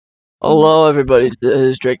Hello, everybody. This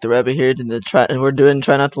is Drake the Rabbit here. We're doing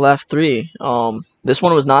Try Not to Laugh 3. This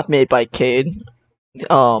one was not made by Cade.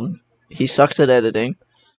 He sucks at editing.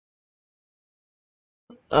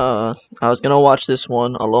 I was gonna watch this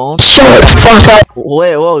one alone. Shut the fuck up!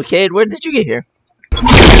 Wait, whoa, Cade, where did you get here?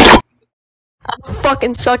 I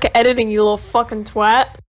fucking suck at editing, you little fucking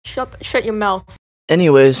twat. Shut your mouth.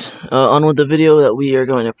 Anyways, on with the video that we are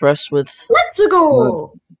going to press with. Let's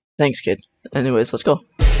go! Thanks, Cade. Anyways, let's go.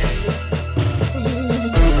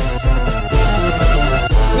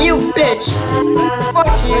 You bitch! Fuck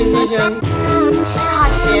you, Zijan.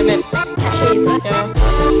 God damn it. I hate this guy.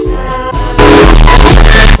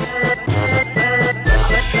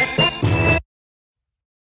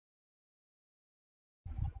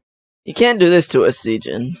 You can't do this to us,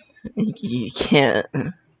 Zijan. You can't.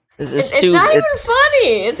 It's not even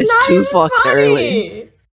funny! It's not too even fucking funny! early.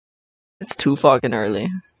 It's too fucking early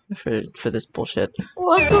for this bullshit.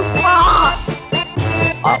 What the fuck?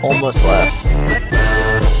 I almost laughed.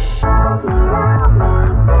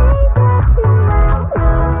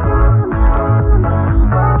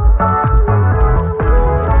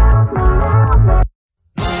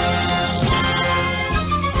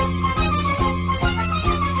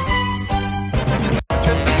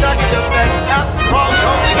 Just be stuck in the bed after all. You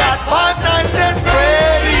only got 5 nights and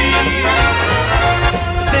Freddy's.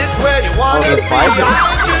 Is this where you want to be?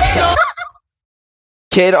 Just go.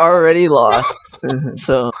 Cade already lost.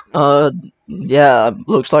 So, yeah,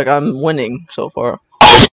 looks like I'm winning so far.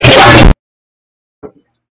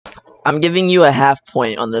 I'm giving you a half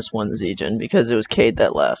point on this one, Zijan, because it was Cade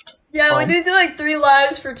that left. Yeah, we did do like 3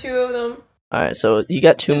 lives for 2 of them. Alright, so you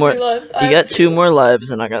got 2 more. Lives. You got 2 more lives,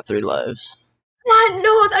 and I got 3 lives. What?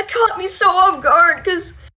 No, that caught me so off guard,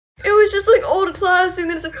 because it was just like old classic, and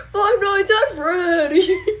then it's like 5 Nights at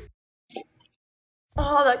Freddy.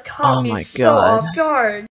 Oh, that caught me so off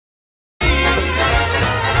guard. Is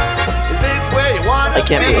this where you want to I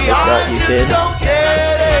can't be? believe I got you, just kid. don't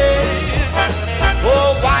get it.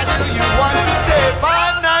 Oh, why do you want to stay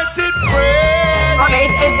 5 nights at Freddy's? Okay,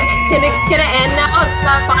 can it end now? It's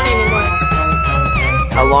not fun anymore.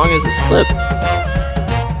 How long is this clip?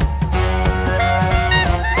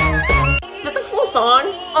 Is that the full song?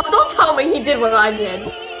 Oh, don't tell me he did what I did.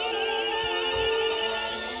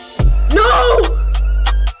 No!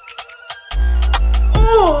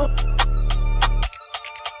 Oh!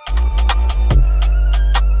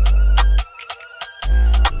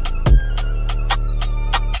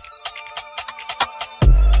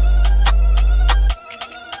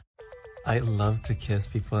 I love to kiss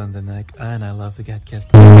people in the neck, and I love to get kissed.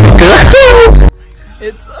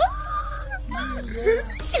 It's.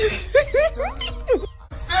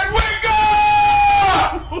 Then wake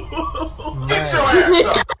up! Get your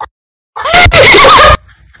ass up!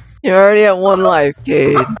 You're already at 1 life,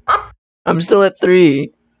 Cade. I'm still at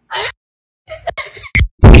 3.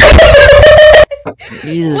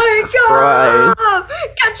 Jesus Christ. Up!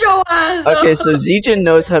 Get your ass Okay, up! so Zijan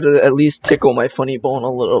knows how to at least tickle my funny bone a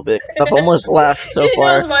little bit. I've almost laughed so He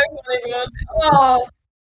far. knows my funny bone. Oh.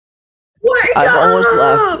 Wake I've almost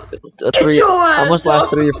up! laughed your ass almost up!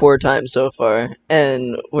 laughed 3 or 4 times so far,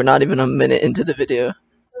 and we're not even a minute into the video.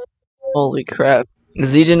 Holy crap.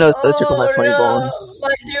 Zijan knows how to tickle my funny bones.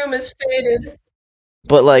 My doom is fated.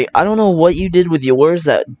 But like, I don't know what you did with yours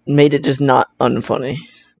that made it just not unfunny.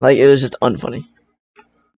 Like, it was just unfunny.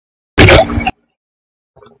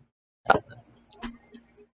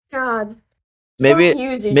 God. Maybe Fuck you,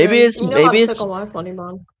 Zijan. maybe it's you know maybe how to it's tickle my funny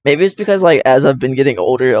bone. maybe it's because like as I've been getting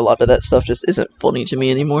older, a lot of that stuff just isn't funny to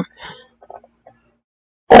me anymore.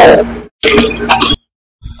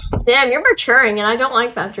 Damn, you're maturing, and I don't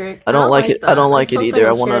like that, Drake. I don't like it. I don't like That's it either.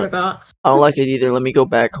 I something I'm wanna. scared about. I don't like it either. Let me go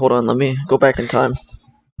back. Hold on. Let me go back in time.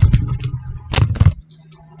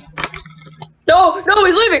 No, no,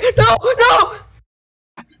 he's leaving. No, no.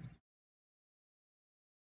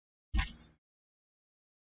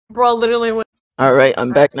 Bro, literally went. All right,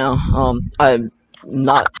 I'm back now. I'm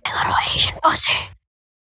not. My little Asian pussy.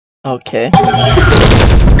 Okay.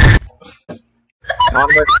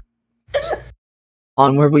 Onward.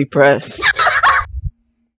 Onward we press.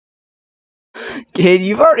 Cade,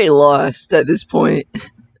 you've already lost at this point.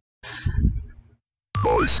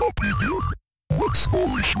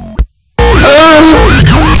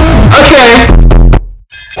 Okay.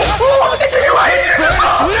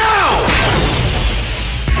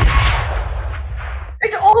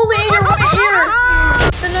 It's only in your right ear.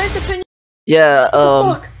 The nice opinion. Yeah.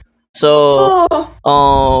 Fuck. So,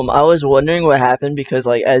 Oh. I was wondering what happened because,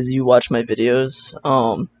 like, as you watch my videos,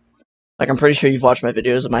 like, I'm pretty sure you've watched my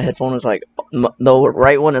videos, and my headphone is, like, the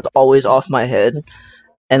right one is always off my head,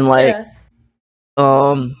 and, like,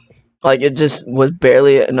 Yeah. Like, it just was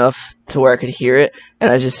barely enough to where I could hear it,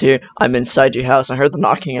 and I just hear, I'm inside your house. I heard the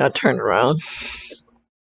knocking, and I turned around.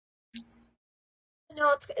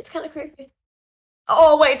 No, it's kind of creepy.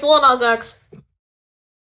 Oh wait, it's Lil Nas X.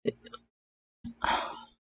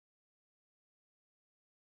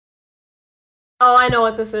 Oh, I know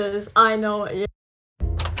what this is. I know what you.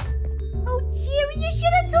 Oh, Jerry, you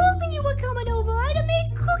should have told me you were coming over. I'd have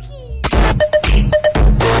made cookies.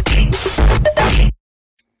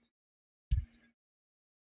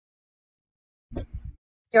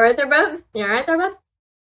 You alright there, bud? You alright there, bud?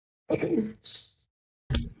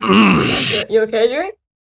 You okay, Jerry?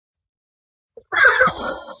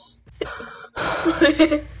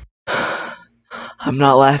 I'm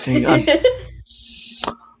not laughing.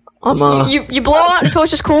 You blow out until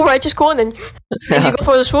it's just cool, right? Just cool, and then you go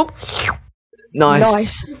for the swoop.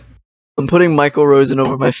 Nice. I'm putting Michael Rosen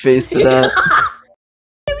over my face for that.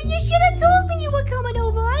 Jerry, you should have told me you were coming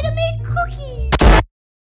over. I'd have made cookies.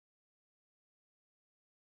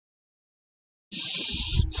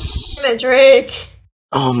 Damn it, Drake.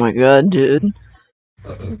 Oh my god, dude.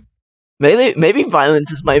 Maybe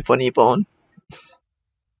violence is my funny bone.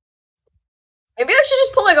 Maybe I should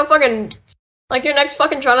just put like a fucking, like your next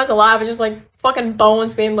fucking try not to laugh is just like fucking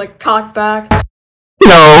bones being like cocked back.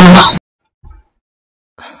 No.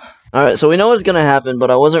 Alright, so we know what's gonna happen,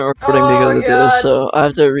 but I wasn't recording because of this, so I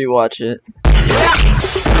have to rewatch it.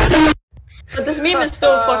 But this meme is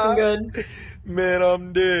still fucking good. Man,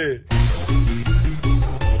 I'm dead.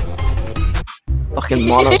 Fucking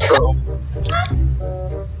monochrome.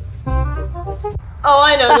 Oh,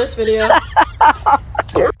 I know this video.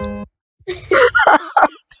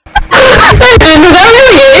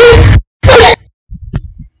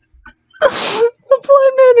 The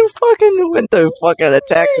blind man who fucking went to fucking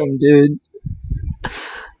attack him, dude.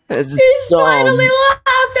 It's He's dumb. finally laughed.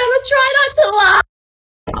 I'm gonna try not to laugh.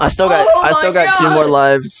 I still got two more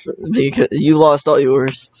lives because you lost all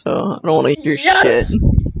yours, so I don't want to hear shit.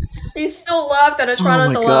 He still laughed at a try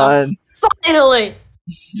not to Oh my god. laugh. Finally.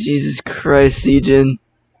 Jesus Christ, Sejin.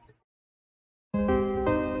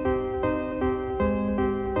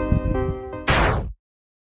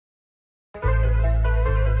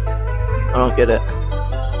 I don't get it.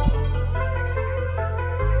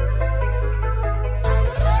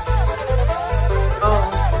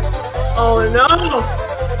 Oh no!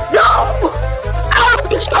 No! Out of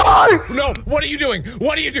the jar! No! What are you doing?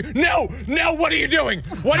 What are you doing? No! No! What are you doing?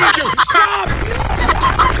 What are you doing? Stop!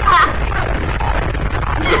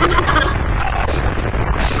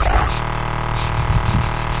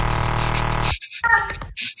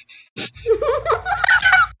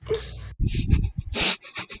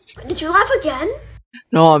 Did you laugh again?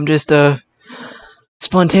 No, I'm just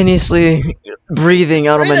spontaneously breathing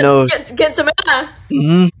out of my nose. Get some air.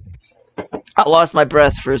 I lost my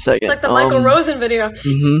breath for a second. It's like the Michael Rosen video.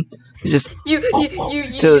 Just You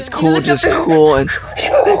till it's cool, just cool and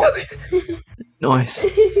noise.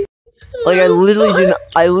 Like I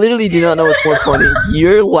literally do not know what's more funny,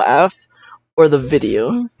 your laugh or the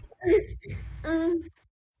video.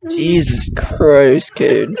 Jesus Christ,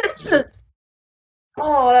 Cade.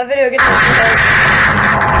 Oh, that video gets me.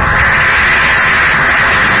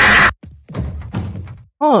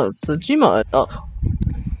 Oh, it's a Gmod. Oh.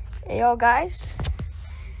 Hey, yo, guys.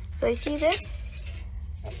 So you see this?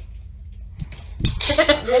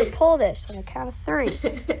 I'm gonna pull this on the count of 3.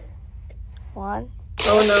 1.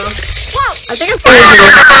 Oh no. Whoa! I think it's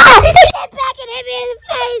Get back and hit me in the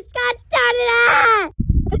face! God darn it!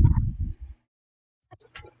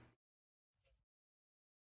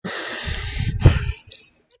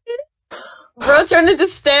 Bro turned into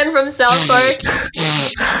Stan from South Park.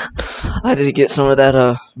 I had to get some of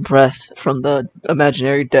that breath from the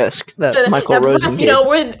imaginary desk that Michael Rosen You know,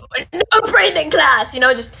 we're no breathing class. You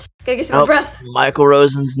know, just gotta get some breath. Michael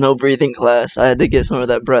Rosen's no breathing class. I had to get some of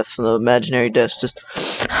that breath from the imaginary desk. Just.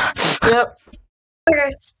 Yep.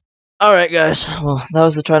 Okay. All right, guys. Well, that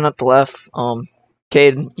was the try not to laugh.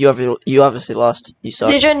 Cade, you obviously lost. You suck.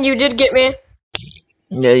 Sejin, you did get me.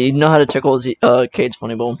 Yeah, you know how to tickle Cade's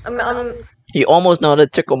funny bone. I'm You almost know how to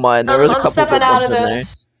tickle mine. There was a couple stepping good out ones of in there.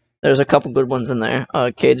 this. There's a couple good ones in there.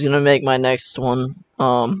 Cade's gonna make my next one.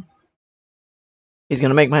 He's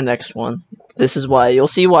gonna make my next one. This is why. You'll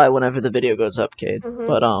see why whenever the video goes up, Cade.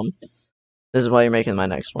 But this is why you're making my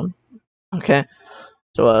next one. Okay.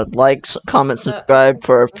 So like, comment, subscribe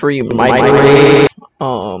for a free mic.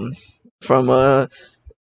 From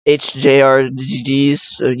HJRGGs.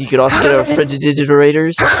 So you could also get our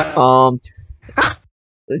refrigerators.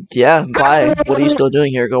 Yeah. Bye. What are you still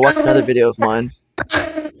doing here? Go watch another video of mine.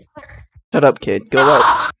 Shut up, kid. Go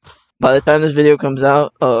up. by the time this video comes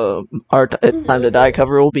out, our Time to Die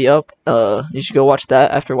cover will be up. You should go watch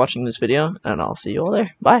that after watching this video, and I'll see you all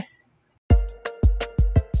there. Bye.